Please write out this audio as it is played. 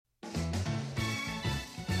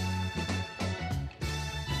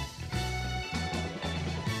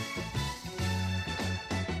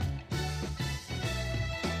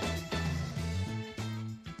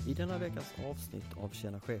denna veckas avsnitt av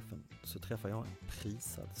Tjena chefen så träffar jag en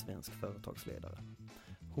prisad svensk företagsledare.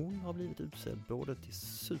 Hon har blivit utsedd både till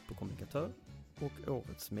superkommunikatör och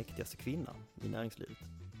årets mäktigaste kvinna i näringslivet.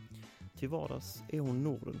 Till vardags är hon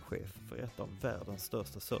Nordenchef för ett av världens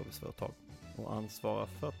största serviceföretag och ansvarar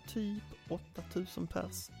för typ 8000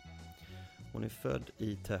 pers. Hon är född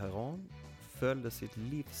i Teheran, följde sitt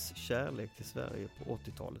livs kärlek till Sverige på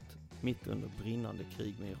 80-talet, mitt under brinnande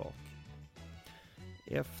krig med Irak.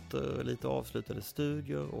 Efter lite avslutade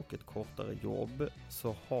studier och ett kortare jobb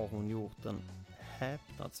så har hon gjort en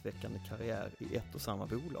häpnadsväckande karriär i ett och samma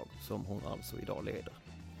bolag som hon alltså idag leder.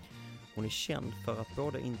 Hon är känd för att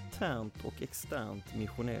både internt och externt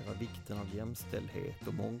missionera vikten av jämställdhet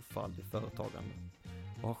och mångfald i företagande.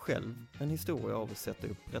 Och har själv en historia av att sätta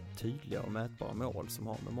upp rätt tydliga och mätbara mål som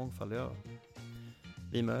har med mångfald att göra.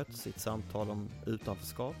 Vi möts i ett samtal om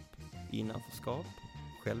utanförskap, innanförskap,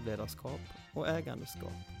 självledarskap och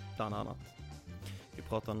ägandeskap, bland annat. Vi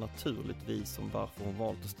pratar naturligtvis om varför hon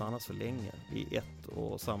valt att stanna så länge i ett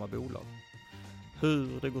och samma bolag.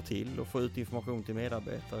 Hur det går till att få ut information till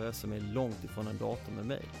medarbetare som är långt ifrån en dator med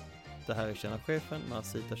mig. Det här är Tjena chefen med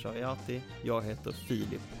Asita Shariati. Jag heter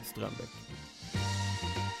Filip Strömbäck.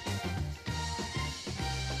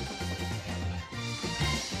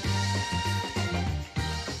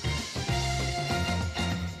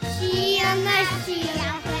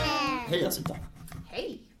 Hej Asita.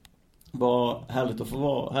 Hej. Vad härligt att få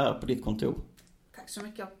vara här på ditt kontor. Tack så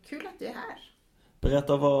mycket och kul att du är här.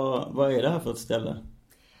 Berätta, vad är det här för ett ställe?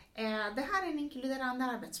 Det här är en inkluderande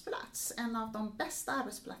arbetsplats. En av de bästa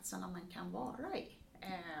arbetsplatserna man kan vara i.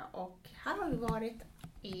 Och här har vi varit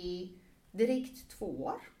i drygt 2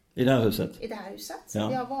 år. I det här huset? I det här huset. Ja.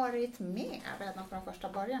 Vi har varit med redan från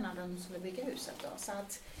första början när de skulle bygga huset. Då. Så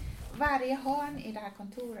att varje hörn i det här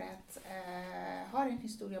kontoret har en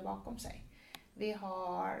historia bakom sig. Vi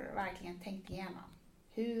har verkligen tänkt igenom.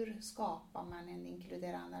 Hur skapar man en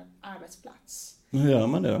inkluderande arbetsplats? Hur gör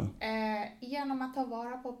man det då? Genom att ta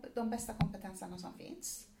vara på de bästa kompetenserna som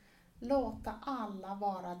finns. Låta alla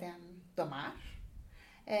vara den de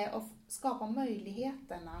är. Och skapa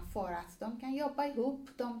möjligheterna för att de kan jobba ihop,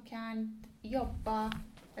 de kan jobba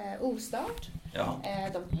ostört. Ja.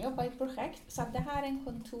 De kan jobba i projekt. Så det här är en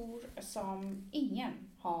kontor som ingen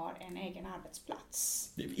har en egen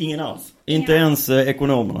arbetsplats. Ingen alls? Inte ens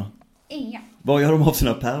ekonomerna? Ingen. Vad gör de av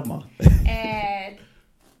sina pärmar?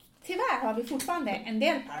 Tyvärr har vi fortfarande en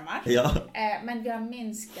del pärmar. Ja. Men vi har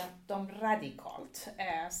minskat dem radikalt.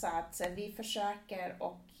 Så att vi försöker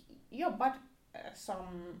och jobbar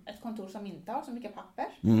som ett kontor som inte har så mycket papper.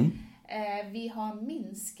 Mm. Vi har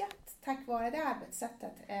minskat, tack vare det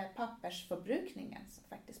arbetssättet, pappersförbrukningen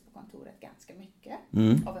faktiskt på kontoret ganska mycket.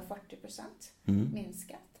 Över 40%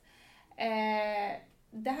 minskat.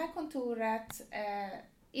 Det här kontoret,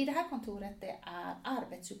 i det här kontoret det är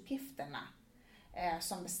arbetsuppgifterna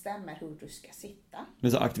som bestämmer hur du ska sitta. Det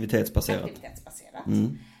är så aktivitetsbaserat. Aktivitetsbaserat.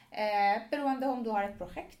 Beroende om du har ett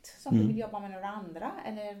projekt som du vill jobba med några andra,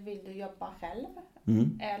 eller vill du jobba själv,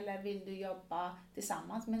 eller vill du jobba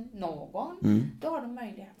tillsammans med någon, då har du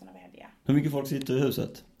möjligheten att välja. Hur mycket folk sitter i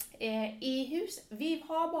huset? Vi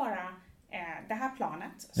har bara det här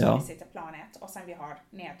planet, som vi sitter planet, och sen vi har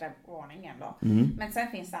nedre våningen då. Men sen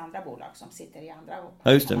finns det andra bolag som sitter i andra våningen.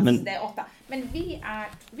 Ja, just det. Men det är 8. Men vi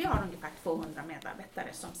har ungefär 200 medarbetare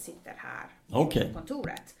som sitter här på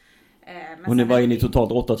kontoret. Och ni var inne i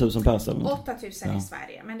totalt 8000 personer? 8000 i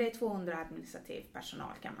Sverige, men det är 200 administrativ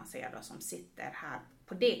personal kan man säga då, som sitter här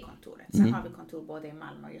på det kontoret. Sen har vi kontor både i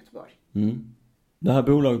Malmö och Göteborg. Det här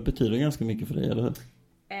bolaget betyder ganska mycket för dig, eller hur?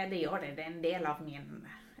 Det gör det. Det är en del av min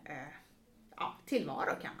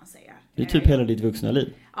tillvaro kan man säga. Det är typ hela ditt vuxna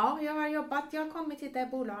liv? Ja, jag har kommit till det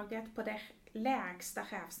bolaget på det lägsta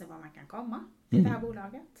chefsnivå man kan komma till det här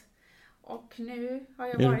bolaget. Och nu har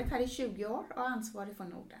jag varit här i 20 år och ansvarig för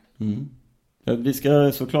Norden. Vi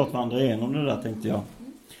ska såklart vandra igenom det där, tänkte jag.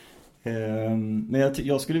 Men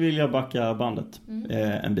jag skulle vilja backa bandet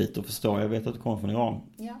en bit och förstå. Jag vet att du kommer från Iran.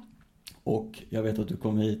 Ja. Och jag vet att du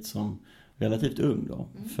kom hit som relativt ung då.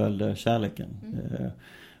 Följde kärleken.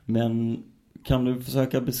 Men kan du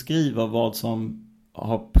försöka beskriva vad som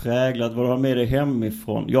har präglat, vad du har med dig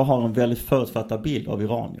hemifrån? Jag har en väldigt förutfattad bild av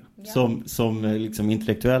iranier. Som liksom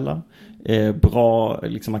intellektuella. Bra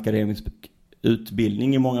liksom akademisk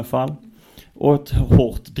utbildning i många fall. Och ett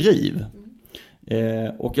hårt driv.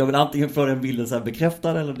 Och jag vill antingen få den bilden så här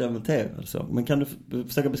bekräftad eller dementerad. Så. Men kan du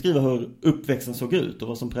försöka beskriva hur uppväxten såg ut och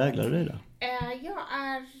vad som präglade dig där? Jag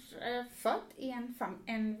är född i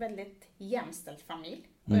en väldigt jämställd familj.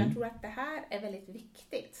 Och jag tror att det här är väldigt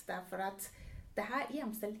viktigt. Därför att det här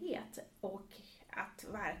jämställdhet och att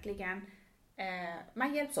verkligen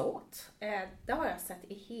man hjälps åt. Det har jag sett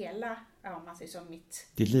i hela, om man säger så,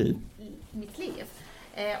 ditt liv. Mitt liv.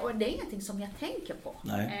 Och det är ingenting som jag tänker på.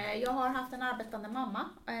 Jag har haft en arbetande mamma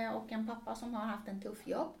och en pappa som har haft en tuff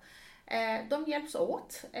jobb. De hjälps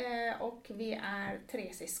åt och vi är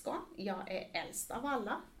 3 syskon. Jag är äldst av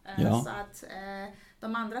alla. Så att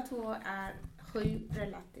de andra 2 är 7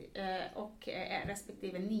 och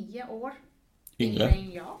respektive 9 år yngre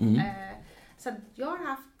än jag. Så att jag har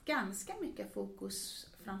haft ganska mycket fokus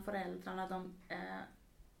från föräldrarna de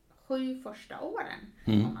 7 första åren,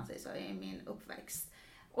 om man säger så, i min uppväxt.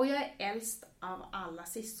 Och jag är äldst av alla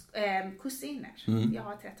kusiner. Jag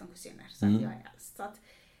har 13 kusiner, så att jag är äldst. Så att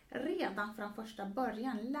redan från första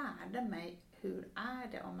början lärde mig hur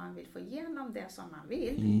är det om man vill få igenom det som man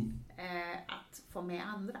vill, att få med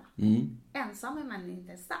andra. Ensam är man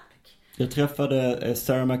inte stark. Jag träffade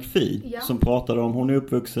Sarah McPhee som pratade om, hon är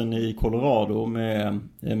uppvuxen i Colorado med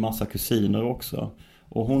en massa kusiner också.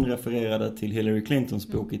 Och hon refererade till Hillary Clintons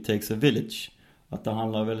bok It Takes a Village. Att det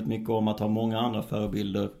handlar väldigt mycket om att ha många andra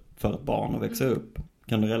förebilder för ett barn att växa upp.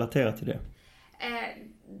 Kan du relatera till det?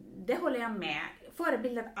 Det håller jag med.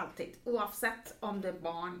 Förebilder alltid, oavsett om det är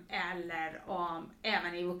barn eller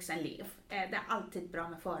även i vuxenliv. Det är alltid bra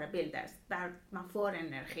med förebilder där man får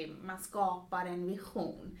energi, man skapar en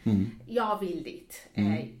vision. Jag vill dit,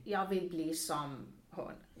 jag vill bli som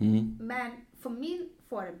hon. Men för min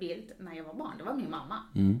förebild när jag var barn, det var min mamma.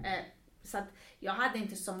 Så att jag hade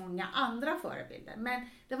inte så många andra förebilder, men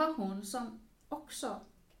det var hon som också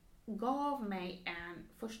gav mig en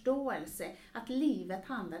förståelse att livet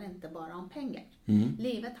handlar inte bara om pengar.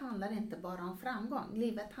 Livet handlar inte bara om framgång.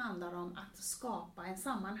 Livet handlar om att skapa en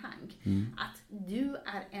sammanhang. Att du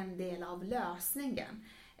är en del av lösningen.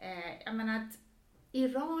 Jag menar att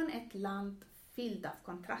Iran är ett land fyllt av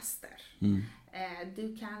kontraster.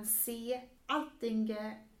 Du kan se allting,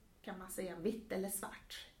 kan man säga, vitt eller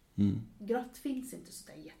svart. Grått finns inte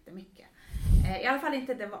så där jättemycket. I alla fall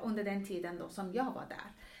inte det var under den tiden då som jag var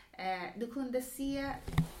där. Du kunde se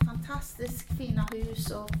fantastiskt fina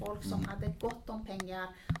hus och folk som hade gott om pengar.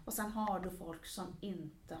 Och sen har du folk som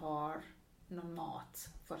inte har någon mat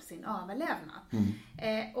för sin överlevnad.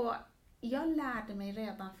 Och jag lärde mig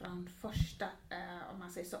redan från första, om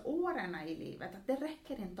man säger så, åren i livet att det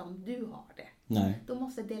räcker inte om du har det. Nej. Du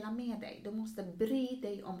måste dela med dig, du måste bry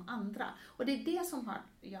dig om andra. Och det är det som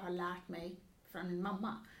jag har lärt mig från min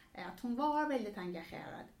mamma. Att hon var väldigt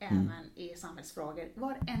engagerad även i samhällsfrågor,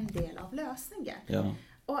 var en del av lösningen. Ja.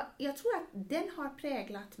 Och jag tror att den har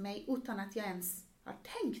präglat mig utan att jag ens har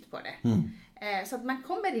tänkt på det. Så att man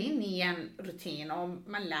kommer in i en rutin och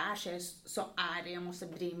man lär sig, så är det, jag måste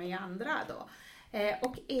bry mig om andra då.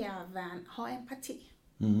 Och även ha empati.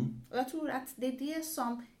 Och jag tror att det är det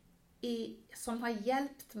som har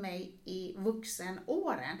hjälpt mig i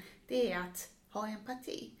vuxenåren, det är att ha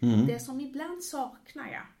empati. Det som ibland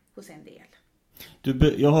saknar jag hos en del.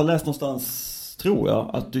 Jag har läst någonstans, tror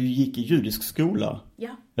jag, att du gick i judisk skola.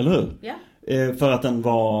 Ja. Eller hur? Ja. För att den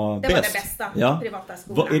var bäst. Det var det bästa privata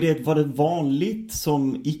skolan. Var det vanligt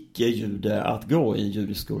som icke-jude att gå i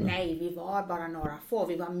judisk skola? Nej, vi var bara några få.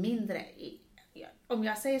 Vi var mindre. Om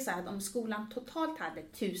jag säger så här, att om skolan totalt hade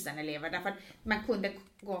 1000 elever, därför att man kunde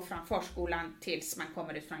gå från förskolan tills man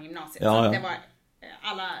kommer ut från gymnasiet. Så det var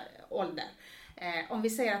alla ålder. Om vi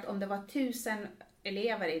säger att om det var 1000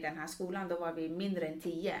 elever i den här skolan, då var vi mindre än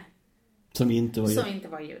 10 som inte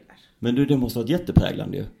var judar. Men det måste ha varit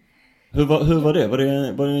jättepräglande ju. Hur var det?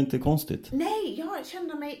 Var det inte konstigt? Nej, jag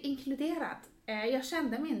kände mig inkluderad. Jag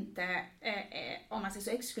kände mig inte, om man säger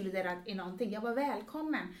så, exkluderad i någonting. Jag var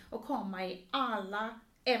välkommen att komma i alla,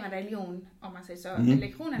 även religion, om man säger så,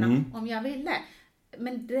 lektionerna, om jag ville.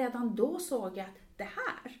 Men redan då såg jag att det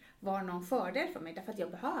här var någon fördel för mig, därför att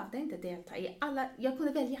jag behövde inte delta i alla, jag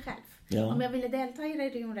kunde välja själv om jag ville delta i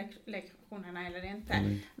religionlektionerna eller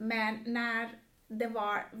inte. Men när det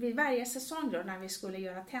var vid varje säsong då, när vi skulle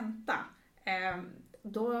göra tenta,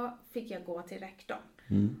 då fick jag gå till rektorn.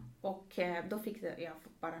 Och då fick jag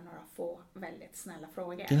bara några få väldigt snälla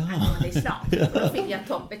frågor angående islam. Och då fick jag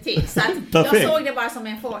toppbetyg. Så att jag såg det bara som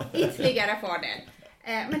en ytterligare fördel.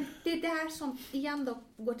 Men det är där som igen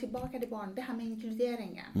då går tillbaka till barn, det här med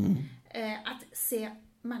inkluderingen. Att se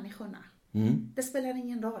människorna. Det spelar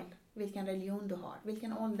ingen roll vilken religion du har,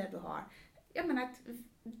 vilken ålder du har. Jag menar att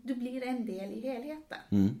du blir en del i helheten.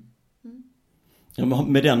 Ja,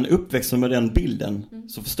 med den uppväxten, med den bilden,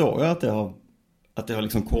 så förstår jag att det har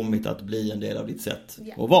liksom kommit att bli en del av ditt sätt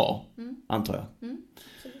att vara, antar jag.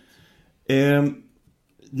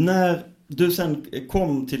 När du sen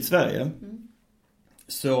kom till Sverige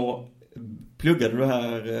så pluggade du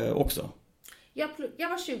här också? Jag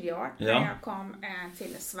var 20 år när jag kom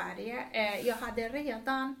till Sverige. Jag hade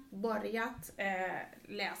redan börjat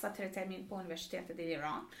läsa 3 termin på universitetet i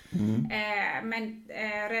Iran. Men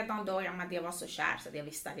redan då jag var så kär så att jag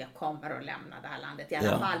visste att jag kommer att lämna det här landet i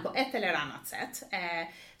alla fall på ett eller annat sätt.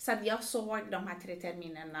 Så att jag såg de här 3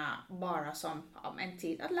 terminerna bara som en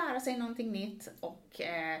tid att lära sig någonting nytt och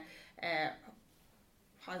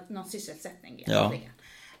ha någon sysselsättning egentligen.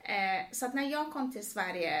 Så att när jag kom till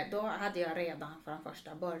Sverige då hade jag redan från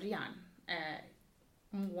första början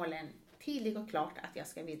målen tydligt och klart att jag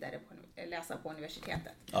ska vidare läsa på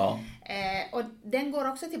universitetet. Och den går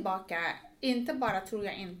också tillbaka, inte bara tror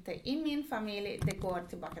jag inte i min familj, det går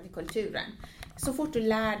tillbaka till kulturen. Så fort du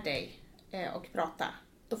lär dig och prata,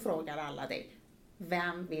 då frågar alla dig,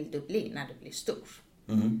 vem vill du bli när du blir stor?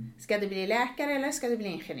 Ska du bli läkare eller ska du bli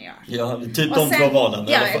ingenjör? Ja, typ de 2 valen.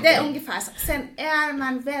 Ja, det är ungefär så. Sen är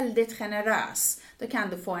man väldigt generös. Då kan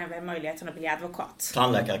du få en möjlighet att bli advokat.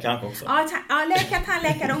 Tandläkare kanske också. Ja, läkare,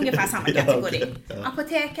 tandläkare, ungefär samma kategori.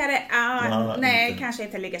 Apotekare, nej, kanske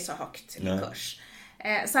inte ligger så högt i kurs.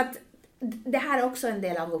 Så att det här är också en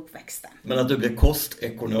del av uppväxten. Men att du blev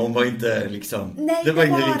kostekonom var inte liksom... Nej, det var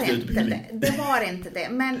inte utbildning. Det var inte det.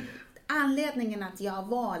 Men anledningen att jag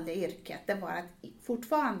valde yrket, det var att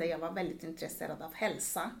fortfarande jag var väldigt intresserad av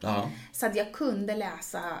hälsa. Så att jag kunde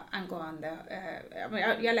läsa angående,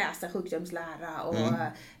 jag läste sjukdomslära och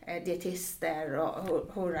dietister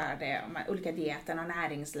och hur är det, olika dieter och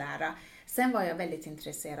näringslära. Sen var jag väldigt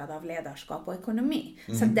intresserad av ledarskap och ekonomi.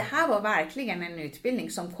 Så det här var verkligen en utbildning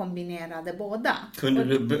som kombinerade båda.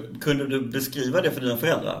 Kunde du beskriva det för dina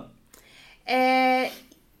föräldrar?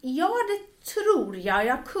 Ja, det tror jag.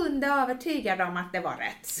 Jag kunde övertyga dem att det var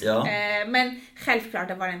rätt. Men självklart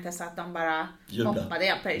det var inte så att de bara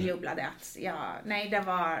hoppade och jublade. Nej,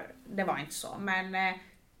 det var inte så. Men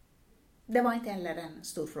det var inte heller en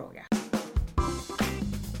stor fråga.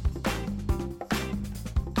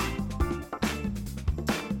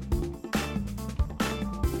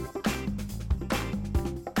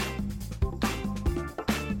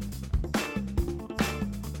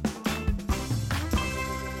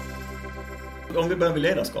 Om vi börjar med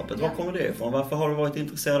ledarskapet, var kommer det ifrån? Varför har du varit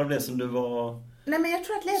intresserad av det som du var? Nej, men jag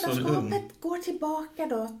tror att ledarskapet går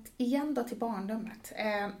tillbaka igen till barndomet.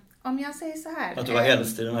 Om jag säger så här. Att du var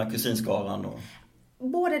äldst i den här kusinskaran?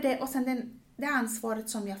 Både det och sen det ansvaret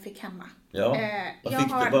som jag fick hemma. Vad fick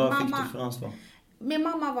du för ansvar? Min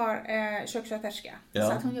mamma var kökssköterska,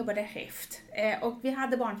 så att hon jobbade skift. Och vi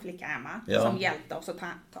hade barnflicka hemma som hjälpte oss och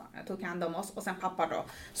tog hand om oss. Och sen pappa då,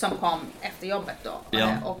 som kom efter jobbet då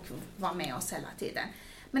och var med oss hela tiden.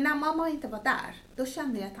 Men när mamma inte var där, då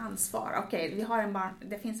kände jag ett ansvar. Okej,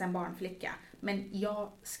 det finns en barnflicka, men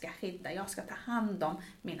jag ska skydda, jag ska ta hand om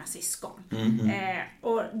mina syskon.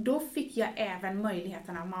 Och då fick jag även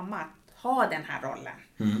möjligheten av mamma att ha den här rollen.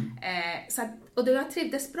 Och då jag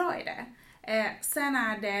trivdes bra i det. Sen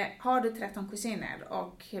har du 13 kusiner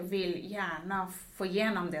och vill gärna få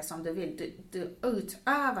igenom det som du vill. Du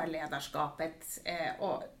utövar ledarskapet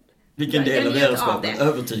och vilken del av ledarskapet?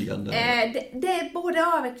 Övertygande? Det är både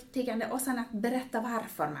övertygande och sen att berätta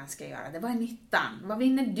varför man ska göra det. Vad är nyttan? Vad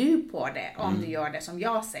vinner du på det om du gör det som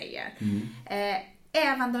jag säger?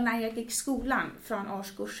 Även då när jag gick skolan från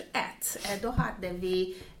årskurs 1, då hade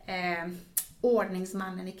vi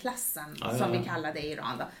ordningsmannen i klassen som vi kallade det i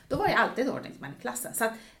Iran. Då var jag alltid ordningsman i klassen. Så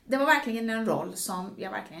att det var verkligen en roll som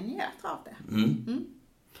jag verkligen njöt av det.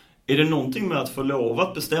 Är det någonting med att få lov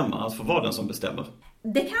att bestämma, att få vara den som bestämmer?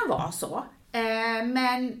 Det kan vara så.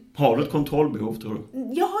 Men har du ett kontrollbehov, tror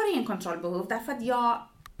du? Jag har ingen kontrollbehov därför att jag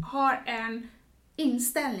har en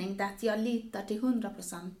inställning där att jag litar till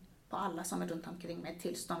 100% på alla som är runt omkring mig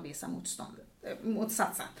tills de visar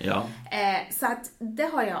motsatsen. Så att det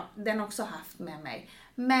har jag den också haft med mig.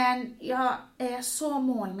 Men jag är så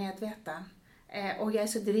målmedveten och jag är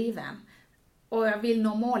så driven. Och jag vill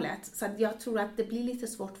nå målet. Så att jag tror att det blir lite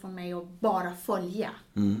svårt för mig att bara följa.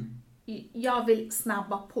 Jag vill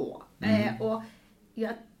snabba på. Och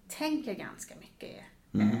jag tänker ganska mycket.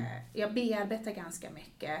 Jag bearbetar ganska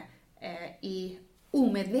mycket i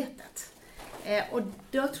omedvetet. Och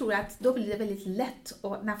då tror jag att då blir det väldigt lätt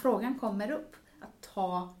och när frågan kommer upp att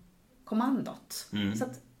ta kommandot. Så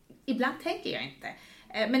att ibland tänker jag inte.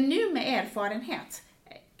 Men nu med erfarenhet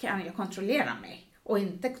kan jag kontrollera mig och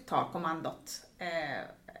inte ta kommandot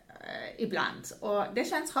ibland. Och det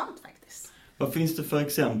känns skönt faktiskt. Vad finns det för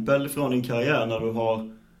exempel från din karriär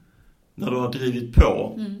när du har drivit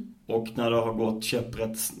på och när det har gått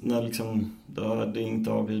käpprätt, när liksom det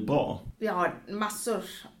inte har blivit bra? Jag har massor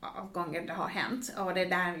av gånger det har hänt och det är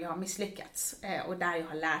där jag har misslyckats och där jag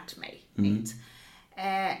har lärt mig.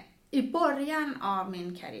 i början av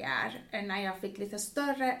min karriär, när jag fick lite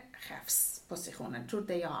större chefspositioner,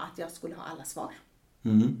 trodde jag att jag skulle ha alla svar.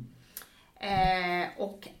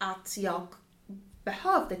 Och att jag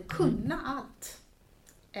behövde kunna allt.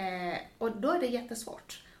 Och då är det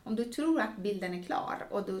jättesvårt. Om du tror att bilden är klar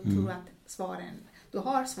och du tror att du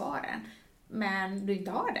har svaren, men du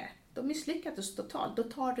inte har det, då misslyckas du totalt. Då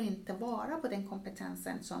tar du inte vara på den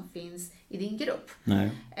kompetensen som finns i din grupp.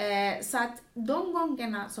 Nej. Så att de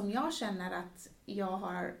gångerna som jag känner att jag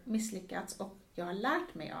har misslyckats och jag har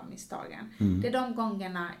lärt mig av misstagen, det är de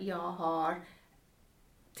gångerna jag har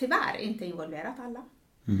tyvärr inte involverat alla.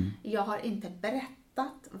 Jag har inte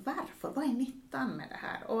berättat varför. Vad är nyttan med det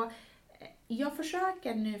här? Och jag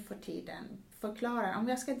försöker nu för tiden förklara, om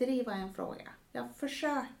jag ska driva en fråga, jag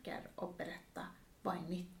försöker att berätta vad är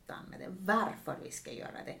nyttan med det, varför vi ska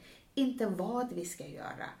göra det. Inte vad vi ska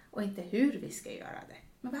göra och inte hur vi ska göra det,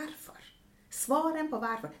 men varför. Svaren på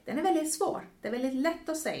varför, den är väldigt svår. Det är väldigt lätt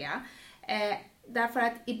att säga. Därför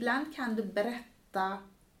att ibland kan du berätta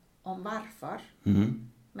om varför,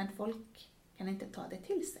 men folk kan inte ta det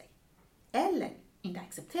till sig. Eller inte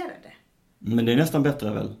acceptera det. Men det är nästan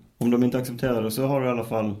bättre väl? Om de inte accepterar det så har du i alla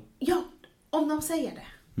fall... Ja, om de säger det.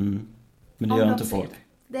 Men det gör inte folk.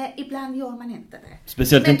 Ibland gör man inte det.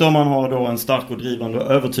 Speciellt inte om man har då en stark och drivande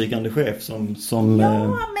och övertygande chef som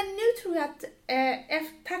Ja, men nu tror jag att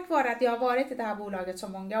tack vare att jag har varit i det här bolaget så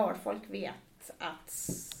många år, folk vet att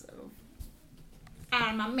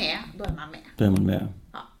är man med, då är man med. Då är man med.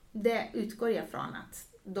 Ja, det utgår jag från att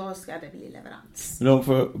då ska det bli leverans. Då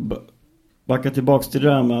får backa tillbaks till det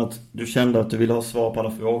där med att du kände att du ville ha svar på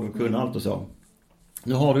alla frågor och kunna allt och så.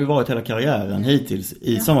 Nu har du ju varit hela karriären hittills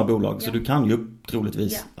i samma bolag, så du kan ju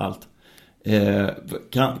troligtvis allt.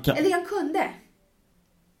 Eller jag kunde.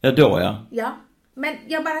 Ja, då ja. Ja, men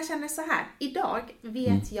jag bara känner så här. Idag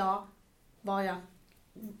vet jag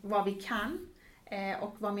vad vi kan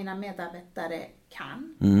och vad mina medarbetare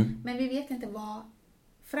kan. Men vi vet inte vad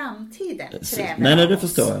framtiden kräver. Nej, det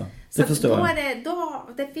förstår jag. Det förstår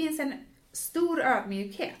jag. Det finns en stor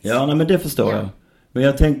ödmjukhet. Ja, nej, men det förstår jag. Men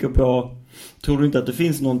jag tänker på, tror du inte att det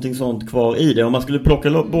finns någonting sånt kvar i det? Om man skulle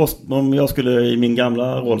plocka bort, om jag skulle i min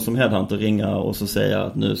gamla roll som headhunter ringa och så säga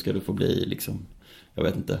att nu ska du få bli liksom, jag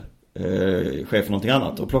vet inte, chef för någonting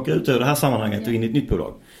annat och plocka ut ur det här sammanhanget och in i ett nytt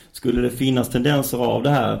bolag. Skulle det finnas tendenser av det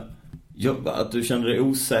här, att du känner dig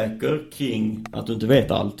osäker kring att du inte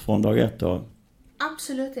vet allt från dag ett då?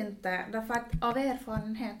 Absolut inte. Därför att av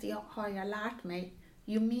erfarenhet har jag lärt mig,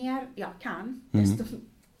 ju mer jag kan, desto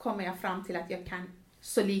kommer jag fram till att jag kan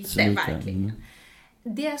så lite verkligen.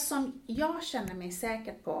 Det som jag känner mig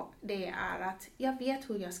säker på, det är att jag vet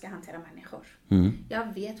hur jag ska hantera människor.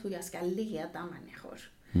 Jag vet hur jag ska leda människor.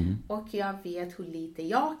 Och jag vet hur lite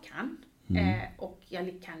jag kan. Och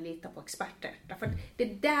jag kan lita på experter. Därför att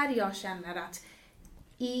det är där jag känner att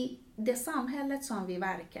i det samhället som vi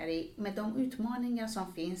verkar i, med de utmaningar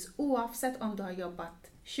som finns, oavsett om du har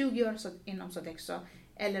jobbat 20 år inom Sodexo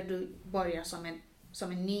eller du börjar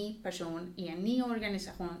som en ny person i en ny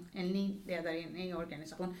organisation, en ny ledare i en ny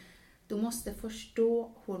organisation. Du måste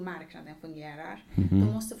förstå hur marknaden fungerar. Du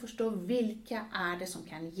måste förstå vilka är det som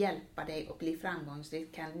kan hjälpa dig att bli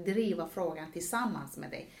framgångsrik, kan driva frågan tillsammans med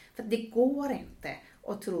dig. För det går inte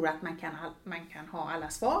att tro att man kan ha alla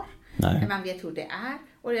svar. Men man vet hur det är.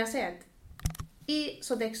 Och jag säger att i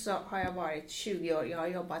Sodexo har jag varit 20 år, jag har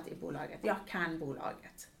jobbat i bolaget, jag kan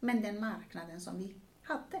bolaget. Men den marknaden som vi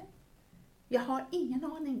hade, jag har ingen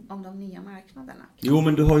aning om de nya marknaderna. Jo,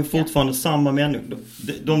 men du har ju fortfarande samma människor.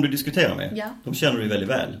 De du diskuterar med, de känner du väldigt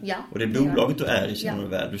väl. Ja, och det bolaget du är i känner du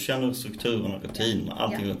väl. Du känner strukturerna, rutinerna,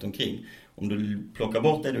 allting runt omkring. Om du plockar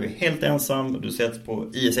bort det, du är helt ensam, du sätts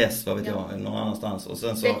på ISS, vad vet jag, någon annanstans. Och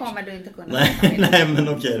sen så... Det kommer du inte kunna. Nej, men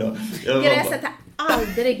okej då. Gräset är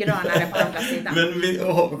aldrig grönare på andra sidan.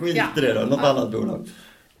 Men skit i det då, något annat bolag.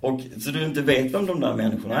 Och, så du inte vet vem de där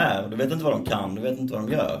människorna är. Du vet inte vad de kan, du vet inte vad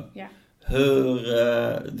de gör. Ja.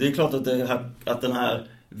 Det är klart att den här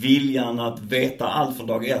viljan att veta allt från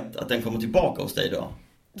dag ett, att den kommer tillbaka hos dig då.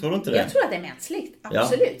 Tror du inte det? Jag tror att det är mänskligt,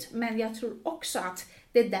 absolut. Ja. Men jag tror också att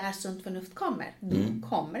det är där sunt förnuft kommer. Du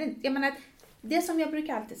kommer inte. Jag menar, det som jag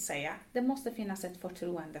brukar alltid säga, det måste finnas ett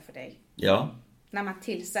förtroende för dig. Ja. När man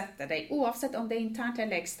tillsätter dig, oavsett om det är internt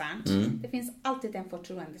eller externt. Det finns alltid en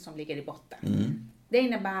förtroende som ligger i botten. Det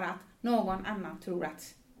innebär att någon annan tror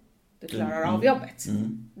att du klarar av jobbet.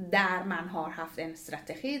 Där man har haft en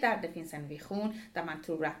strategi, där det finns en vision, där man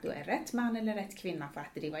tror att du är rätt man eller rätt kvinna för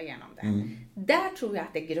att driva igenom det. Där tror jag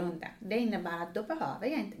att det är grunden. Det innebär att då behöver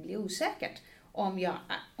jag inte bli osäkert om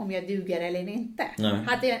jag duger eller inte.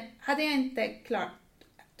 Hade jag inte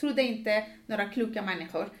Trodde inte några kloka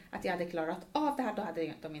människor att jag hade klarat av det här, då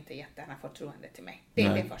hade de inte gett det här förtroende till mig. Det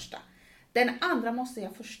är det första. Den andra måste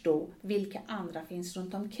jag förstå vilka andra finns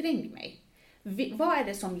runt omkring mig. Vad är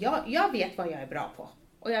det som jag vet vad jag är bra på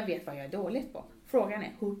och jag vet vad jag är dåligt på. Frågan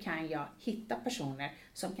är, hur kan jag hitta personer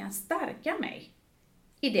som kan stärka mig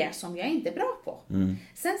i det som jag inte är bra på.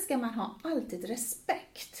 Sen ska man ha alltid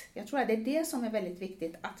respekt. Jag tror att det är det som är väldigt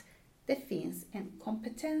viktigt, att det finns en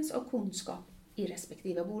kompetens och kunskap i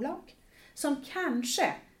respektive bolag som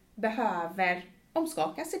kanske behöver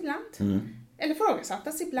omskakas ibland eller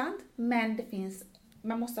frågasättas ibland, men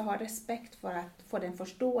man måste ha respekt för att få den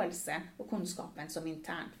förståelsen och kunskapen som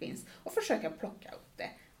internt finns och försöka plocka upp det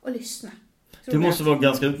och lyssna. Det måste vara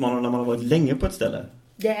ganska utmanande när man har varit länge på ett ställe.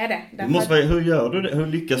 Det är det. Hur gör du det? Hur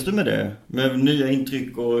lyckas du med det? Med nya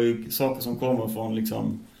intryck och saker som kommer från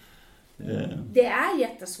liksom... Det är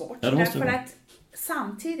jättesvårt. Ja, därför att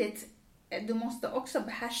samtidigt, du måste också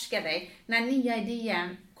behärska dig när nya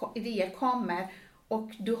idéer kommer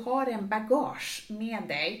och du har en bagage med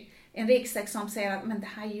dig. En ryggsäck som säger att men det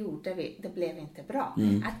här gjorde vi, det blev inte bra.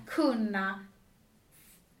 Att kunna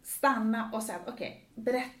stanna och säga okej,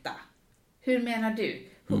 berätta. Hur menar du?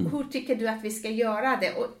 Hur tycker du att vi ska göra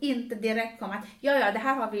det? Och inte direkt komma att ja, det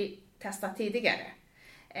här har vi testat tidigare.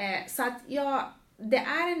 Så att det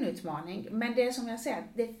är en utmaning. Men det är som jag säger,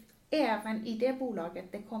 även i det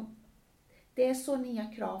bolaget, det är så nya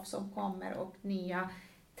krav som kommer och nya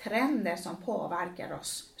trender som påverkar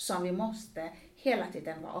oss. Som vi måste hela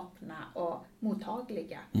tiden vara öppna och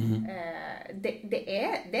mottagliga.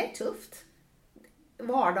 Det är tufft.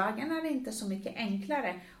 Vardagen är inte så mycket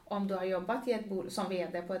enklare om du har jobbat som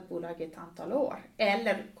vd på ett bolag i ett antal år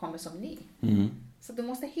eller kommer som ny. Så du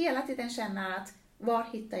måste hela tiden känna att var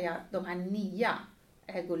hittar jag de här nya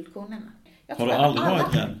guldkornen? Har du aldrig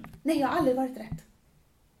varit rädd? Nej, jag har aldrig varit rädd.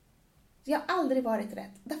 Jag har aldrig varit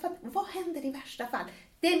rädd. Därför att vad händer i värsta fall?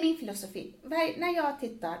 Det är min filosofi. När jag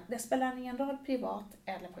tittar, det spelar ingen roll privat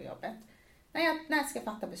eller på jobbet. När jag ska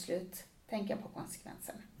fatta beslut, tänker jag på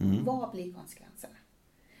konsekvenserna. Vad blir konsekvenserna?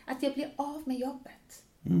 Att jag blir av med jobbet,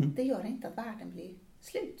 det gör inte att världen blir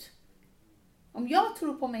slut. Om jag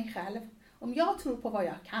tror på mig själv, om jag tror på vad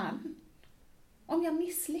jag kan, om jag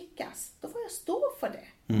misslyckas, då får jag stå för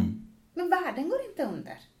det. Men världen går inte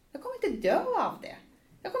under. Jag kommer inte dö av det.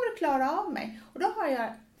 Jag kommer att klara av mig. Och då har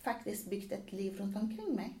jag faktiskt byggt ett liv runt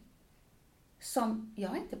omkring mig som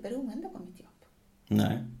jag inte är beroende på mitt jobb.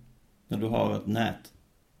 Nej, men du har ett nät.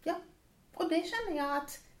 Ja, och det känner jag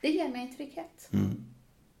att det ger mig en trygghet.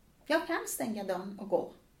 Jag kan stänga dörren och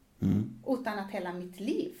gå utan att hela mitt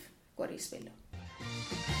liv går i spillo.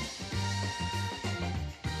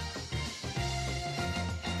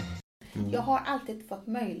 Jag har alltid fått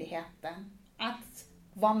möjligheten att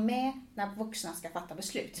vara med när vuxna ska fatta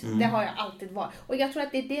beslut. Det har jag alltid varit. Och jag tror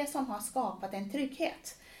att det är det som har skapat en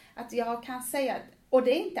trygghet. Att jag kan säga, och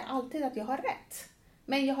det är inte alltid att jag har rätt.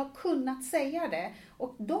 Men jag har kunnat säga det.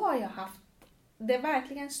 Och då har jag haft, det är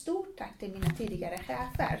verkligen stort tack till mina tidigare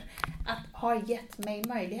chefer. Att ha gett mig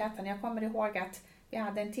möjligheten. Jag kommer ihåg att vi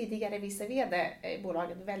hade en tidigare vice vd i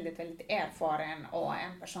bolaget, väldigt, väldigt erfaren och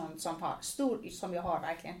en person som jag har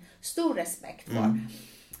verkligen stor respekt för.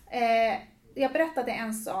 Jag berättade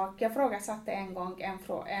en sak, jag frågasatte en gång en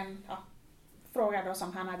fråga då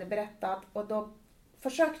som han hade berättat och då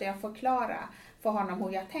försökte jag förklara för honom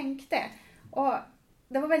hur jag tänkte. Och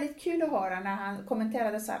det var väldigt kul att höra när han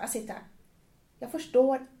kommenterade så här: Asita, jag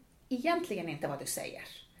förstår egentligen inte vad du säger.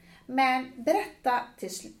 Men berätta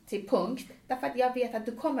till punkt, därför att jag vet att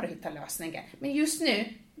du kommer att hitta lösningen. Men just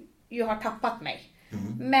nu, jag har tappat mig.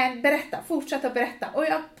 Men berätta, fortsätt att berätta. Och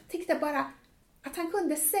jag tyckte bara att han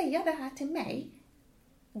kunde säga det här till mig,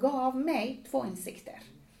 gav mig 2 insikter.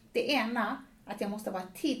 Det ena, att jag måste vara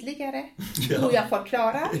tydligare hur jag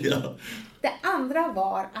förklarar. Det andra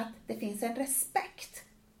var att det finns en respekt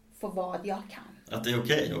för vad jag kan. Att det är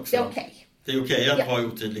okej också. Det är okej. Det är okej att vara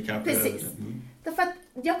otydlig kanske. Precis. Därför att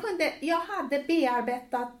jag hade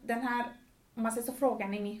bearbetat den här, om man säger så,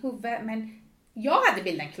 frågan i min huvud, men jag hade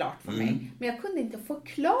bilden klart för mig. Men jag kunde inte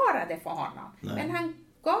förklara det för honom. Nej. Men han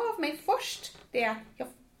gav mig först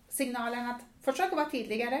signalen att försöka vara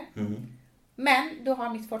tydligare. Men du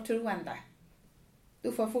har mitt förtroende.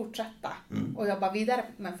 Du får fortsätta och jobba vidare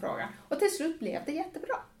med frågan. Och till slut blev det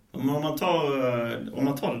jättebra. Om man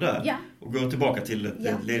tar det där och går tillbaka till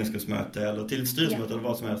ett ledningsgruppsmöte eller till ett styrelsemöte eller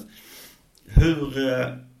vad som helst.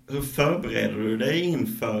 Hur förbereder du dig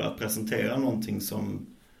inför att presentera någonting som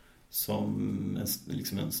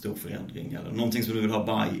liksom en stor förändring eller någonting som du vill ha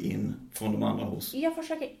buy-in från de andra hos? Jag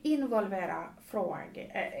försöker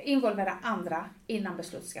involvera andra innan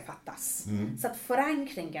beslut ska fattas. Så att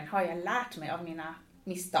förankringen har jag lärt mig av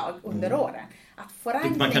misstag under åren. Att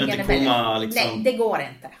förankringen man kan inte komma liksom... Nej, det går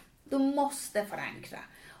inte. Du måste förankra.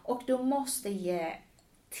 Och du måste ge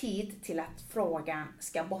tid till att frågan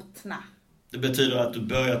ska bottna. Det betyder att du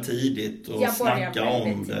börjar tidigt och snackar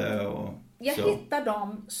om det. Jag hittar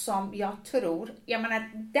dem som jag tror, jag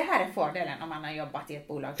menar, det här är fördelen om man har jobbat i ett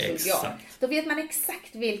bolag 20 år. Då vet man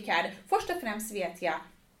exakt vilka är det. Först och främst vet jag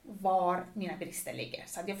var mina brister ligger.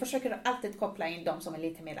 Så att jag försöker alltid koppla in dem som är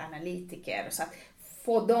lite mer analytiker. Så att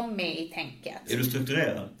få dem med i tänket. Är du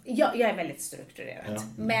strukturerad? Ja, jag är väldigt strukturerad. Ja.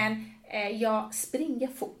 Men jag springer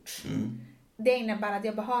fort. Det innebär att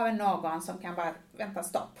jag behöver någon som kan bara vänta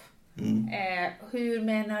stopp. Hur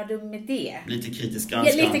menar du med det? Lite kritisk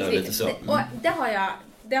granskande. Ja, lite så. Och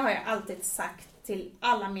det har jag alltid sagt till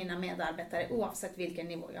alla mina medarbetare oavsett vilken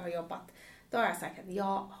nivå jag har jobbat. Då har jag sagt att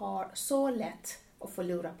jag har så lätt att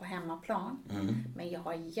förlora på hemmaplan. Men jag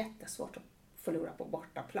har jättesvårt att förlora på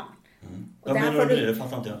bortaplan. Vad menar du? Det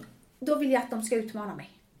fattar inte jag. Då vill jag att de ska utmana mig.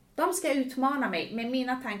 De ska utmana mig med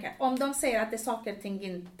mina tankar. Om de säger att det saker och ting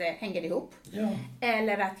inte hänger ihop. Ja.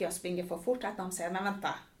 Eller att jag springer för fort. Att de säger, men vänta.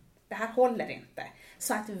 Det här håller inte.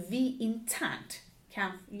 Så att vi internt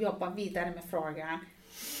kan jobba vidare med frågan.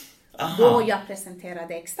 Aha. Då jag presenterar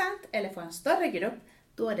det externt eller för en större grupp.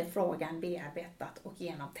 Då är det frågan bearbetat och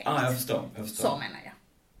genomtänkt. Jag förstår. Så menar jag.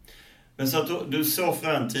 Men så att du så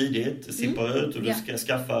frön tidigt, sippar ut och du ska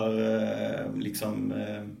skaffa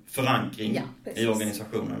förankring i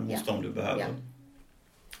organisationen hos dem du behöver. Ja.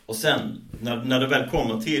 Och sen, när du väl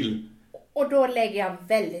kommer till... Och då lägger jag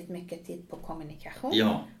väldigt mycket tid på kommunikation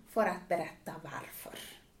för att berätta varför.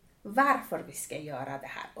 Varför vi ska göra det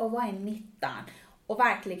här och vad är nyttan. Och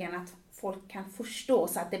verkligen att folk kan förstå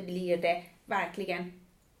så att det blir det verkligen...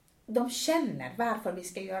 De känner varför vi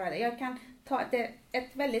ska göra det. Jag kan ta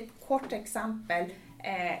ett väldigt kort exempel.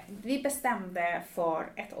 Vi bestämde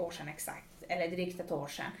för ett år sedan exakt, eller drygt ett år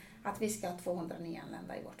sedan, att vi ska ha 200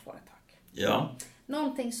 nyanlända i vårt företag. Ja.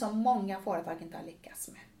 Någonting som många företag inte har lyckats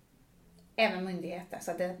med. Även myndigheter,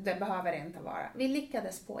 så det behöver det inte vara. Vi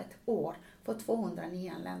lyckades på ett år få 200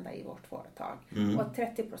 nyanlända i vårt företag. Och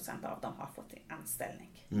 30% av dem har fått anställning.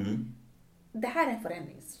 Det här är en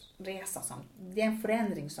förändringsresa. Det är en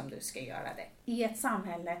förändring som du ska göra det. I ett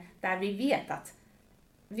samhälle där vi vet att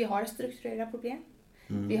vi har strukturella problem.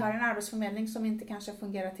 Vi har en arbetsförmedling som inte kanske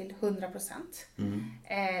fungerar till 100%.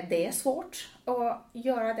 Det är svårt att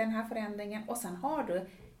göra den här förändringen. Och sen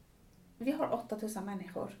vi har 8000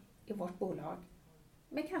 människor i vårt bolag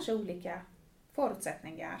med kanske olika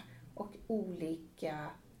förutsättningar och olika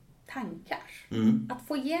tankar. Att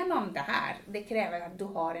få igenom det här, det kräver att du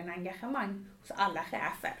har en engagemang hos alla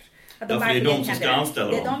chefer. Det är de som ska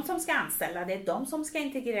anställa dem. Det är de som ska anställa, det är de som ska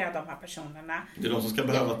integrera de här personerna. Det är de som ska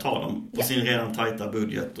behöva ta dem på sin redan tajta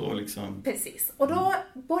budget. Och liksom. Precis, och då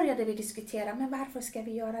började vi diskutera, men varför ska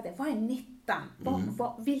vi göra det? Vad är nyttan?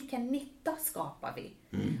 Vilken nytta skapar vi?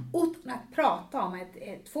 Utan att prata om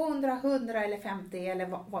 200, 100 eller 50 eller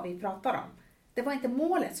vad vi pratar om. Det var inte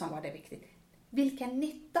målet som var det viktigt. Vilken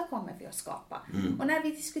nytta kommer vi att skapa? Och när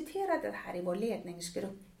vi diskuterade det här i vår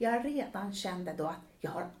ledningsgrupp, jag redan kände då att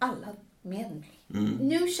jag har alla med mig.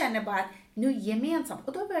 Nu känner jag bara att nu gemensamt,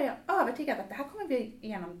 och då var jag övertygad att det här kommer vi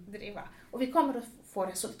genomdriva. Och vi kommer att få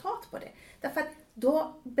resultat på det. Därför att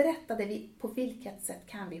då berättade vi på vilket sätt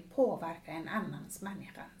kan vi påverka en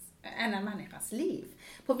annan människas liv.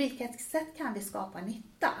 På vilket sätt kan vi skapa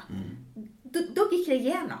nytta? Då gick det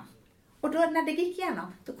igenom. Och då, när det gick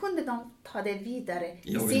igenom, då kunde de ta det vidare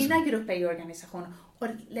i sina grupper i organisationen och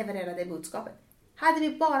leverera det budskapet. Hade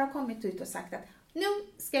vi bara kommit ut och sagt att nu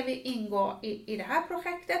ska vi ingå i det här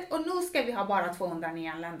projektet och nu ska vi ha bara 200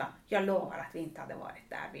 nyanlända. Jag lovar att vi inte hade varit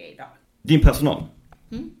där vi är idag. Din personal,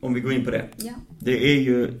 om vi går in på det. Ja. Det är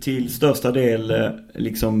ju till största del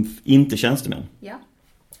inte tjänstemän. Ja.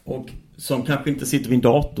 Och som kanske inte sitter vid en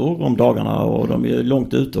dator om dagarna och de är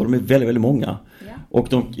långt ute och de är väldigt, väldigt många. Ja. Och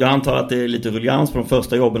jag antar att det är lite ruljans på de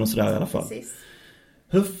första jobben och sådär i alla fall. Precis.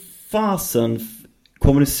 Hur fasen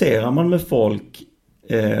kommunicerar man med folk?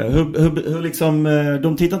 Hur liksom,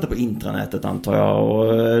 de tittar inte på intranätet antar jag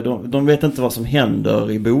och de vet inte vad som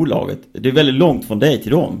händer i bolaget. Det är väldigt långt från dig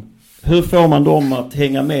till dem. Hur får man dem att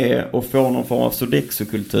hänga med och få någon form av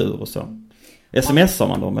Sodexo-kultur och så? Smsar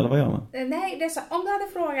man dem eller vad gör man? Nej, det är så. Om du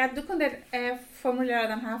hade frågat, du kunde formulera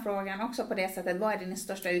den här frågan också på det sättet. Vad är din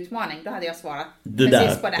största utmaning? Då hade jag svarat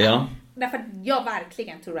precis på det här. Ja. Därför att jag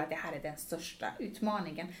verkligen tror att det här är den största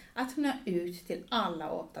utmaningen. Att nå ut till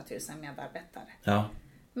alla 8000 medarbetare. Ja.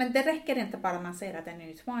 Men det räcker inte bara man säger att det är en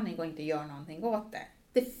utmaning och inte gör någonting åt det.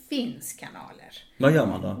 Det finns kanaler. Vad gör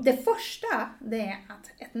man då? Det första det är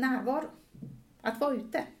ett närvaro. Att vara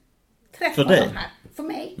ute. träffa För dig? de här. För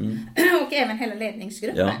mig. Och även hela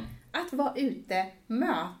ledningsgruppen. Ja. Att vara ute,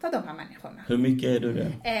 möta de här människorna. Hur mycket är du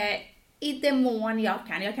det? I den mån jag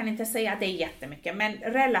kan. Jag kan inte säga att det är jättemycket, men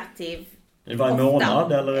relativt Varje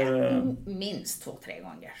månad eller? Minst 2-3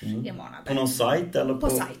 gånger i månaden. På någon sajt eller på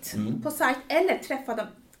sajt. På sajt eller träffa dem.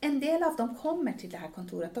 En del av dem kommer till det här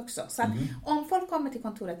kontoret också. Så att om folk kommer till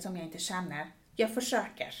kontoret som jag inte känner, jag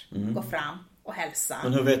försöker gå fram och hälsa.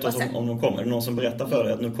 Men hur vet du om de kommer? Är det någon som berättar för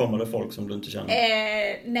dig att nu kommer det folk som du inte känner?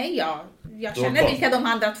 Nej, jag känner vilka de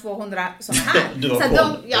andra 200 som är här. Du har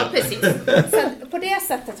så ja, precis. Så på det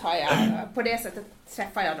sättet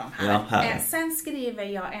träffar jag dem här. Ja, sen skriver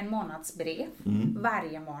jag en månadsbrev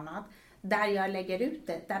varje månad där jag lägger ut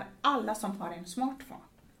det, där alla som har en smartphone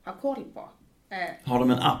har koll på. Har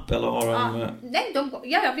de en app eller har de... Nej,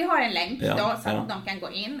 vi har en länk så att de kan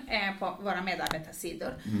gå in på våra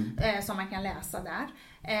medarbetarsidor som man kan läsa där.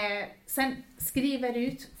 Sen skriver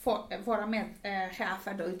ut våra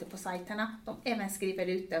chefer då ute på sajterna. De även skriver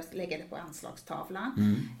ut det och lägger det på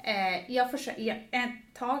anslagstavlan.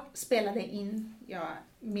 Ett tag spelade in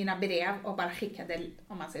mina brev och bara skickade,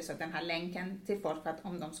 om man säger så, den här länken till folk för att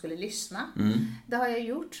om de skulle lyssna. Det har jag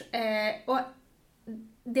gjort. Och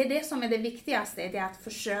det är det som är det viktigaste, det är att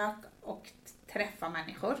försöka och träffa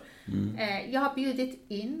människor. Jag har bjudit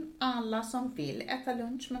in alla som vill äta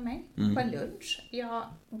lunch med mig på en lunch. Jag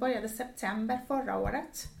började september förra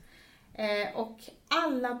året. Och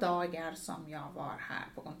alla dagar som jag var här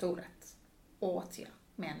på kontoret åt jag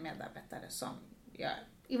med en medarbetare som jag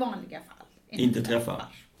i vanliga fall inte träffar.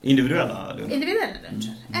 Individuella luncher? Individuella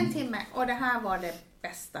luncher. En timme. Och det här var det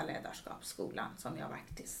bästa ledarskapsskolan som jag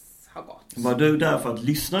faktiskt har gått. Var du där för att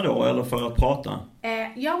lyssna då eller för att prata?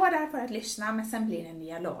 Jag var där för att lyssna, men sen blir det en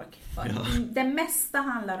dialog. Det mesta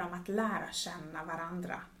handlar om att lära känna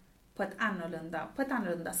varandra på ett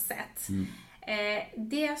annorlunda sätt.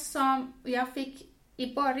 Det som jag fick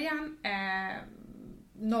i början,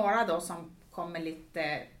 några då som kom med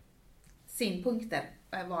lite synpunkter,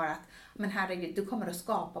 var att men herregud, du kommer att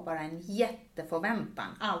skapa bara en jätteförväntan.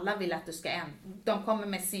 Alla vill att du ska de kommer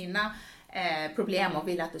med sina problem och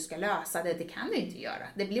vill att du ska lösa det. Det kan du inte göra.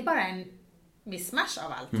 Det blir bara en missmatch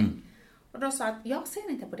av allting. Och då sa jag att jag ser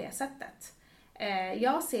inte på det sättet.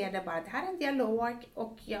 Jag ser det bara att det här är en dialog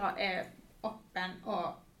och jag är öppen och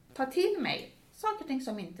tar till mig saker och ting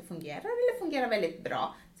som inte fungerar eller fungerar väldigt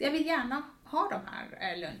bra. Så jag vill gärna ha de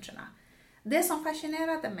här luncherna. Det som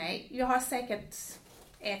fascinerade mig, jag har säkert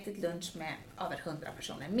ätit lunch med över 100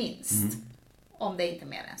 personer minst. Om det inte är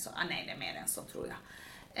mer än så. Nej, det är mer än så tror jag.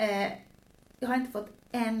 Jag har inte fått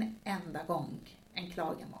en enda gång en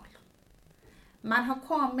klagomål. Man har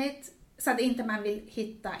kommit så att inte man vill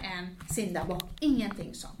hitta en syndabock.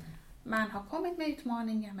 Ingenting sånt. Man har kommit med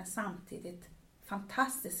utmaningar men samtidigt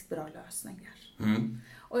fantastiskt bra lösningar.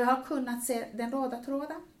 Och jag har kunnat se den röda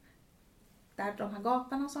tråden. Där de här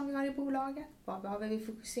gatorna som vi har i bolaget. Vad behöver vi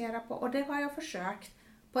fokusera på? Och det har jag försökt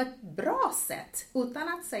på ett bra sätt. Utan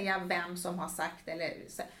att säga vem som har sagt eller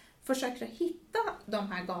försöker hitta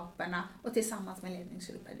de här gaporna och tillsammans med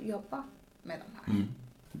ledningsgruppen jobba med de här.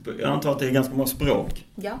 Jag antar att det är ganska många språk.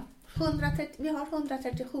 Ja, vi har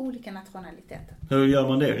 137 olika nationaliteter. Hur gör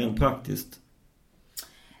man det rent praktiskt?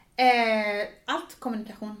 Allt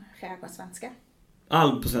kommunikation sker på svenska.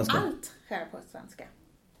 Allt på svenska? Allt sker på svenska.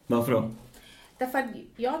 Varför då? Därför att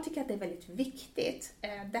jag tycker att det är väldigt viktigt.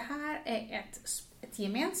 Det här är ett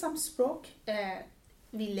gemensamt språk.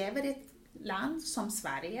 Vi lever i ett land som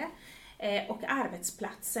Sverige och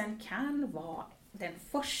arbetsplatsen kan vara den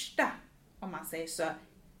första, om man säger så,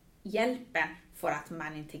 hjälpen för att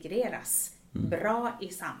man integreras bra i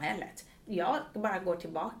samhället. Jag bara går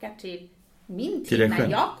tillbaka till min tid när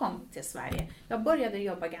jag kom till Sverige. Jag började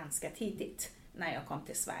jobba ganska tidigt när jag kom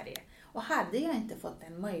till Sverige. Och hade jag inte fått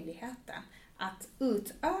den möjligheten att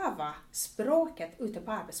utöva språket ute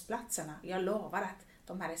på arbetsplatserna, jag lovar att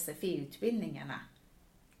de här SFI-utbildningarna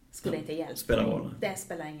skulle inte hjälpa. Det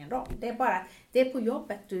spelar ingen roll. Det är bara det är på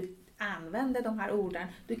jobbet du använder de här orden.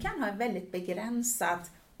 Du kan ha en väldigt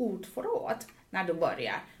begränsat ordförråd när du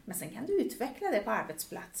börjar. Men sen kan du utveckla det på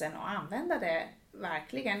arbetsplatsen och använda det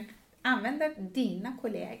verkligen. Använda dina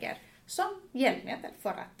kollegor som hjälpmedel för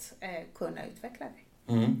att kunna utveckla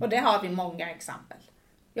det. Och det har vi många exempel.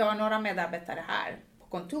 Jag har några medarbetare här på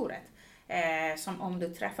kontoret som om du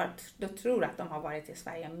träffar, du tror att de har varit i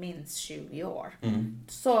Sverige minst 20 år.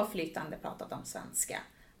 Så flytande pratat de svenska.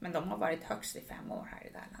 Men de har varit högst i 5 år här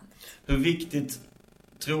i det här landet. Hur viktigt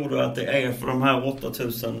tror du att det är för de här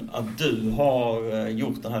 8000 att du har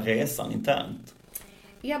gjort den här resan internt?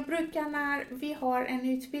 Jag brukar när vi har en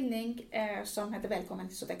utbildning som heter Välkommen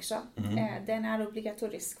till Sodexo. Den är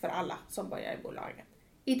obligatorisk för alla som börjar i bolaget.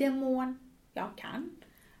 I den mån jag kan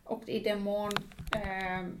och i den mån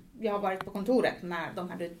jag har varit på kontoret när de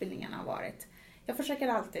här utbildningarna har varit. Jag försöker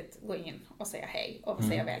alltid gå in och säga hej och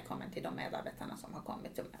säga välkommen till de medarbetarna som har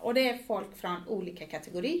kommit till mig. Och det är folk från olika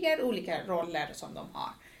kategorier, olika roller som de har.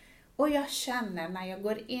 Och jag känner när jag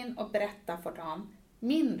går in och berättar för dem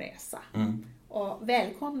min resa och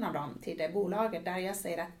välkomnar dem till det bolaget där jag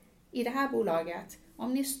säger att i det här bolaget,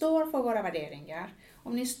 om ni står för våra värderingar,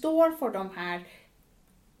 om ni står för de här,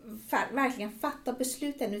 verkligen fatta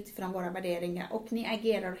besluten utifrån våra värderingar och ni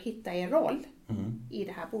agerar och hittar er roll i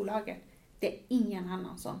det här bolaget. Det är ingen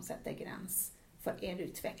annan som sätter gräns för er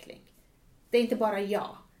utveckling. Det är inte bara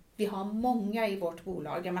jag. Vi har många i vårt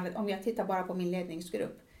bolag. Om jag tittar bara på min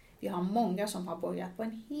ledningsgrupp. Vi har många som har börjat på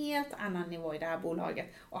en helt annan nivå i det här bolaget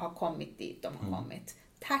och har kommit dit de har kommit.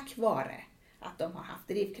 Tack vare att de har haft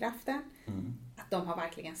drivkraften, att de har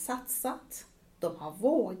verkligen satsat, de har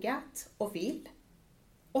vågat och vill.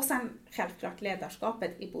 Och sen självklart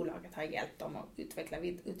ledarskapet i bolaget har hjälpt dem att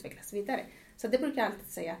utvecklas vidare. Så det brukar jag alltid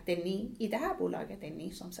säga att det är ni i det här bolaget, det är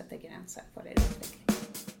ni som sätter gränser för er utveckling.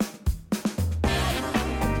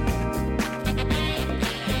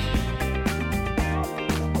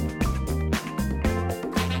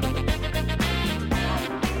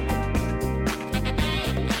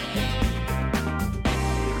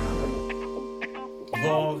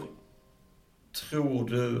 Var tror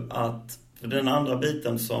du att, för den andra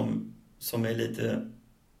biten som är lite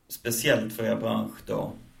speciellt för er bransch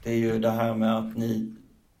då, det är ju det här med att ni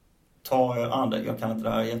tar er andra, jag kan inte det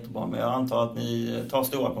här jättebra, men jag antar att ni tar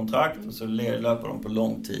stora kontrakt och så löper de på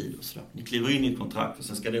lång tid och så där. Ni kliver in i ett kontrakt och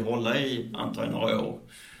sen ska det hålla i antagligen några år.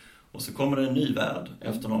 Och så kommer det en ny värld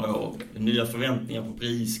efter några år. Nya förväntningar på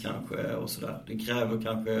pris kanske och sådär. Det kräver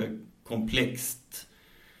kanske komplext,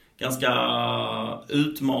 ganska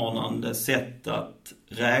utmanande sätt att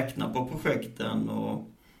räkna på projekten och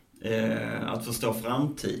att förstå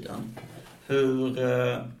framtiden.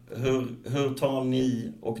 Hur tar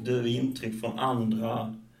ni och du intryck från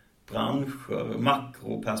andra branscher,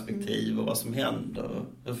 makroperspektiv och vad som händer?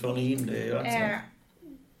 Hur får ni in det i verksamheten?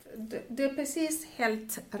 Det är precis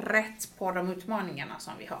helt rätt på de utmaningarna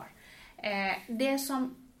som vi har. Det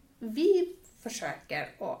som vi försöker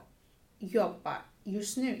att jobba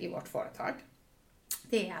just nu i vårt företag,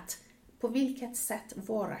 det är att på vilket sätt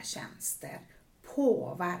våra tjänster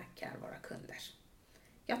påverkar våra kunder.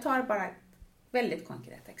 Jag tar bara ett väldigt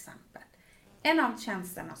konkret exempel. En av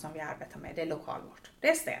tjänsterna som vi arbetar med, det är lokalvård. Det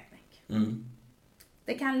är städning.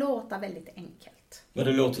 Det kan låta väldigt enkelt. Men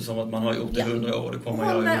det låter som att man har gjort det 100 år. Det kommer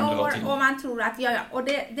jag göra i 100 år till. Och man tror att, och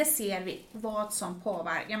det ser vi vad som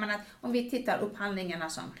påverkar. Jag menar, om vi tittar upphandlingarna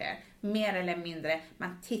som sker, mer eller mindre,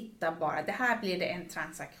 man tittar bara, det här blir det en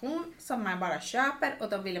transaktion som man bara köper och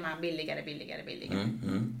då vill man billigare.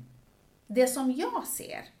 Det som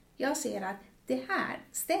jag ser att det här,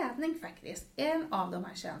 städning faktiskt, en av de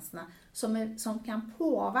här tjänsterna som kan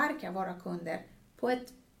påverka våra kunder på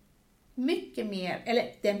ett mycket mer,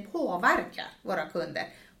 eller den påverkar våra kunder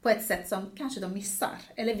på ett sätt som kanske de missar,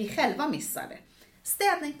 eller vi själva missar det.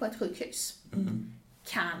 Städning på ett sjukhus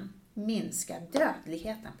kan minska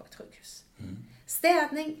dödligheten på ett sjukhus.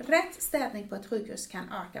 Rätt städning på ett sjukhus kan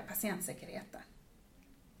öka patientsäkerheten.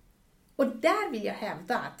 Och där vill jag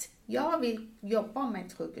hävda att jag vill jobba med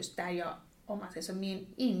ett sjukhus där jag, om man säger så, min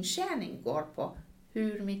intjäning går på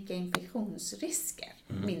hur mycket infektionsrisker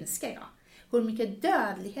minskar jag. Hur mycket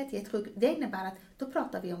dödlighet i ett sjukhus, det innebär att då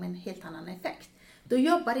pratar vi om en helt annan effekt. Då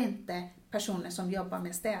jobbar inte personer som jobbar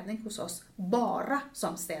med städning hos oss bara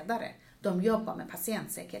som städare. De jobbar med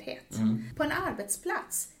patientsäkerhet. På en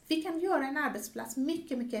arbetsplats, vi kan göra en arbetsplats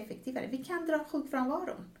mycket, mycket effektivare. Vi kan dra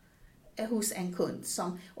sjukfrånvaron hos en kund.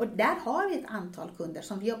 Och där har vi ett antal kunder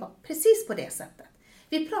som jobbar precis på det sättet.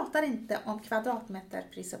 Vi pratar inte om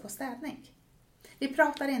kvadratmeterpriser på städning. Vi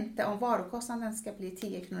pratar inte om varukostnaden ska bli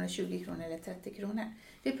 10 kronor, 20 kronor eller 30 kronor.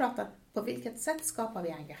 Vi pratar på vilket sätt skapar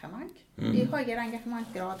vi engagemang. Vi höjer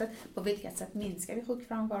engagemanggraden. På vilket sätt minskar vi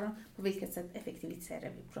sjukfrånvaron. På vilket sätt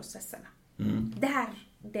effektiviserar vi processerna.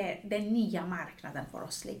 Där den nya marknaden för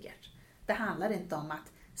oss ligger. Det handlar inte om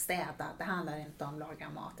att städa. Det handlar inte om laga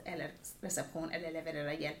mat eller reception eller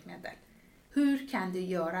leverera hjälpmedel. Hur kan du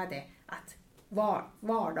göra det att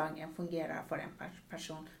vardagen fungerar för en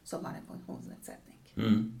person som har en funktionsnedsättning?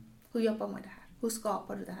 Hur jobbar man med det här? Hur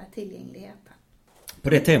skapar du den här tillgängligheten? På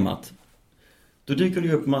det temat, då dyker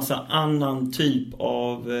det upp massa annan typ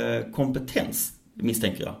av kompetens,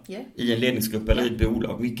 misstänker jag, i en ledningsgrupp eller i ett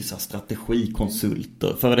bolag. Mycket så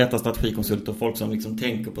strategikonsulter, före detta strategikonsulter, folk som liksom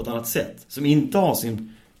tänker på ett annat sätt, som inte har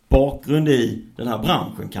sin bakgrund i den här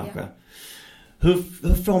branschen kanske. Hur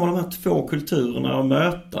får man de här två kulturerna att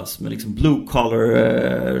mötas med liksom blue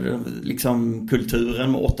collar liksom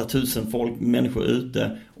kulturen med 8000 människor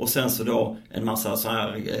ute och sen så då en massa så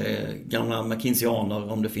här gamla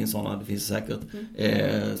McKinsey-aner, om det finns sådana, det finns säkert,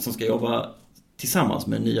 som ska jobba tillsammans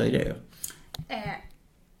med nya idéer?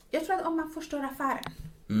 Jag tror att om man förstår affären,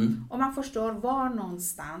 om man förstår var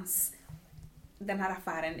någonstans den här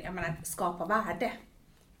affären skapar värde,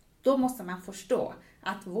 då måste man förstå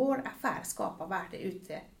att vår affär skapar värde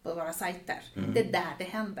ute på våra sajter. Det är där det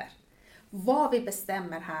händer. Vad vi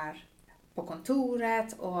bestämmer här på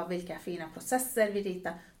kontoret och vilka fina processer vi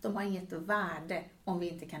ritar, de har inget värde om vi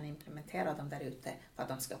inte kan implementera dem där ute för att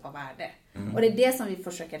de skapar värde. Och det är det som vi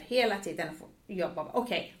försöker hela tiden jobba med.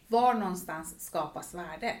 Okej, var någonstans skapas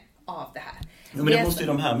värde av det här? Ja, men det måste ju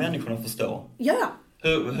de här människorna förstå. Ja.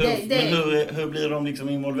 Hur blir de liksom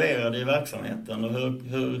involverade i verksamheten? Och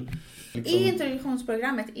hur liksom... I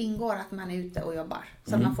introduktionsprogrammet ingår att man är ute och jobbar.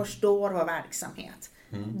 Så att man förstår vår verksamhet.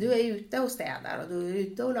 Du är ute och städar och du är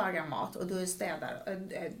ute och lagar mat och du städar.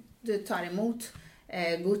 Du tar emot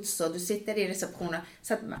gods och du sitter i receptionen.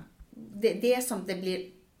 Så att det som det blir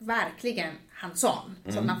verkligen hands-on.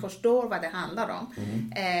 Så att man förstår vad det handlar om.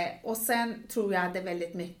 Och sen tror jag att det är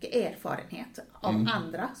väldigt mycket erfarenhet av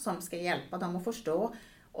andra som ska hjälpa dem att förstå.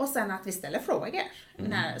 Och sen att vi ställer frågor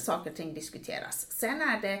när saker och ting diskuteras. Sen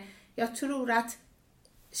är det, jag tror att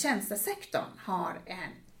tjänstesektorn har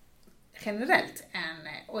generellt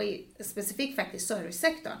och specifikt faktiskt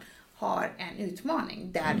servicesektorn har en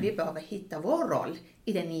utmaning där vi behöver hitta vår roll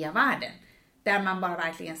i den nya världen. Där man bara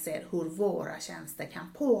verkligen ser hur våra tjänster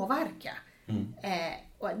kan påverka.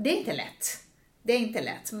 Och det är inte lätt. Det är inte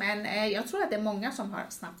lätt, men jag tror att det är många som har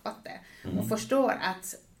snappat det och förstår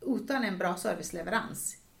att utan en bra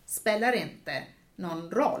serviceleverans spelar inte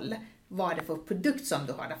någon roll vad det är för produkt som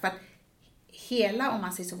du har. Därför att hela, om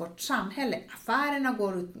man säger så, vårt samhälle, affärerna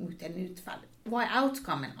går mot en utfall. Vad är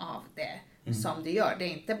outcomen av det som du gör? Det är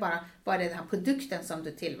inte bara vad är den här produkten som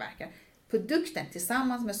du tillverkar. Produkten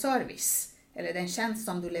tillsammans med service eller den tjänst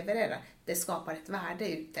som du levererar, det skapar ett värde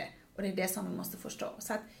ute. Och det är det som vi måste förstå.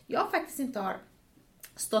 Så att jag faktiskt inte har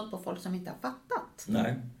stått på folk som inte har fattat.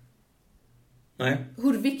 Nej.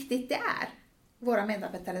 Hur viktigt det är, våra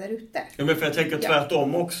medarbetare där ute. Ja, men för jag tänker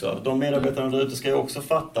tvärtom också. De medarbetarna där ute ska ju också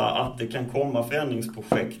fatta att det kan komma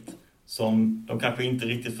förändringsprojekt som de kanske inte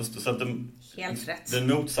riktigt förstår. Så att Helt rätt. Den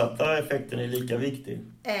motsatta effekten är lika viktig.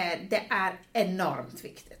 Det är enormt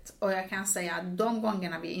viktigt. Och jag kan säga att de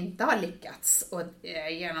gångerna vi inte har lyckats och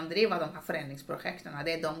genomdriva de här förändringsprojekten,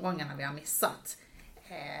 det är de gångerna vi har missat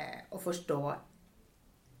och förstå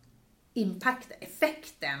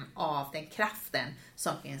effekten av den kraften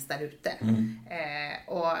som finns där ute.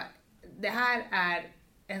 Och det här är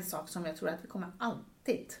en sak som jag tror att vi kommer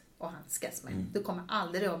alltid att handskas med. Du kommer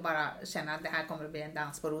aldrig att bara känna att det här kommer att bli en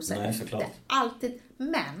dans på rosor. Nej, såklart. Det är alltid,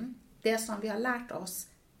 men det som vi har lärt oss,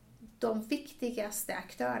 de viktigaste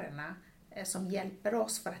aktörerna som hjälper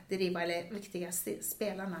oss för att driva, eller viktigaste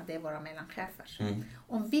spelarna, det är våra mellanchefer.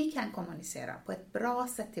 Om vi kan kommunicera på ett bra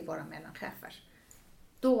sätt till våra mellanchefer,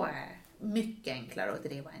 då är det mycket enklare att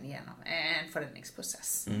driva en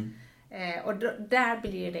förändringsprocess. Och där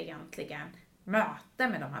blir det egentligen möte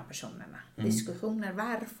med de här personerna. Diskussioner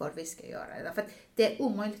varför vi ska göra det. För att det är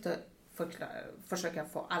omöjligt att försöka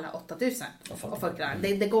få alla 8000 att förklara.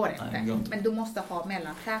 Det går inte. Nej, det går inte. Men du måste ha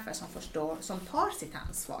mellanchefer som förstår, som tar sitt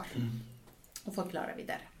ansvar och förklarar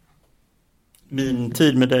vidare. Min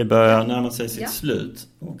tid med dig börjar närma sig sitt slut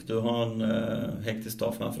och du har en hektisk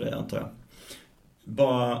dag framför dig, antar jag.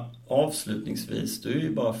 Bara avslutningsvis, du är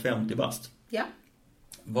ju bara 50 bast. Ja.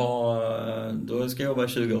 Då ska jag jobba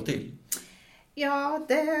 20 år till. Ja,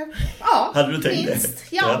 hade du tänkt minst.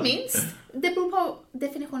 Det? Ja, minst. Det beror på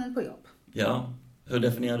definitionen på jobb. Ja, hur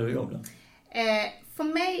definierar du jobb då? För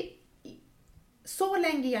mig, så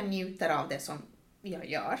länge jag njuter av det som jag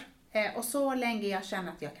gör och så länge jag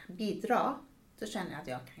känner att jag kan bidra, så känner jag att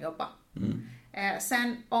jag kan jobba.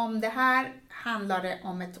 Sen om det här handlar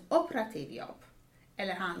om ett operativt jobb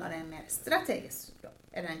eller handlar det om mer strategiskt jobb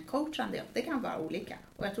eller en coachande jobb, det kan vara olika.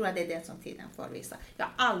 Och jag tror att det är det som tiden får visa. Jag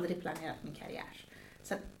har aldrig planerat min karriär.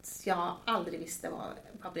 Så att jag aldrig visste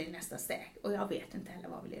vad blir nästa steg. Och jag vet inte heller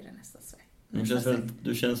vad blir det nästa steg.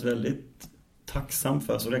 Du känns väldigt tacksam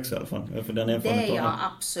för Sodexo i alla fall. För den det är jag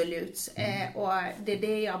absolut. Och det är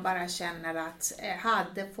det jag bara känner att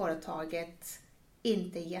hade företaget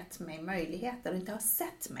inte gett mig möjligheter och inte har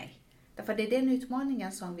sett mig. Därför det är den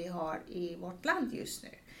utmaningen som vi har i vårt land just nu.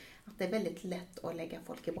 Att det är väldigt lätt att lägga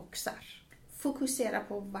folk i boxar. Fokusera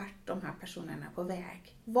på vart de här personerna är på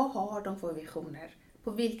väg. Vad har de för visioner?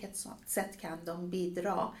 På vilket sätt kan de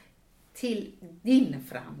bidra till din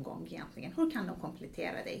framgång egentligen. Hur kan de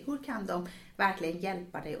komplettera dig? Hur kan de verkligen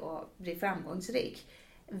hjälpa dig att bli framgångsrik?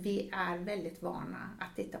 Vi är väldigt vana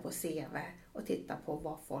att titta på CV och titta på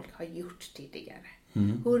vad folk har gjort tidigare.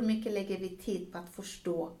 Hur mycket lägger vi tid på att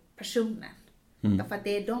förstå personen? Därför att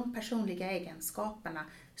det är de personliga egenskaperna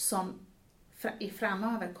som i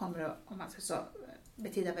framöver kommer att, om man ska så,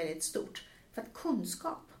 betyda väldigt stort. För att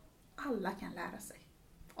kunskap, alla kan lära sig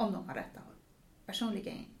om de har rätta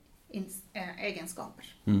personliga egenskaper.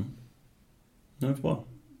 Det är bra.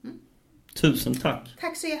 Tusen tack.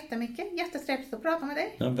 Tack så jättemycket. Jättetrevligt att prata med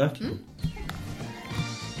dig. Ja, verkligen.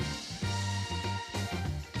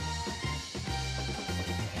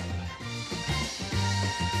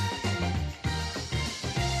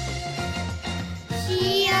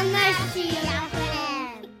 Tjena, tjena.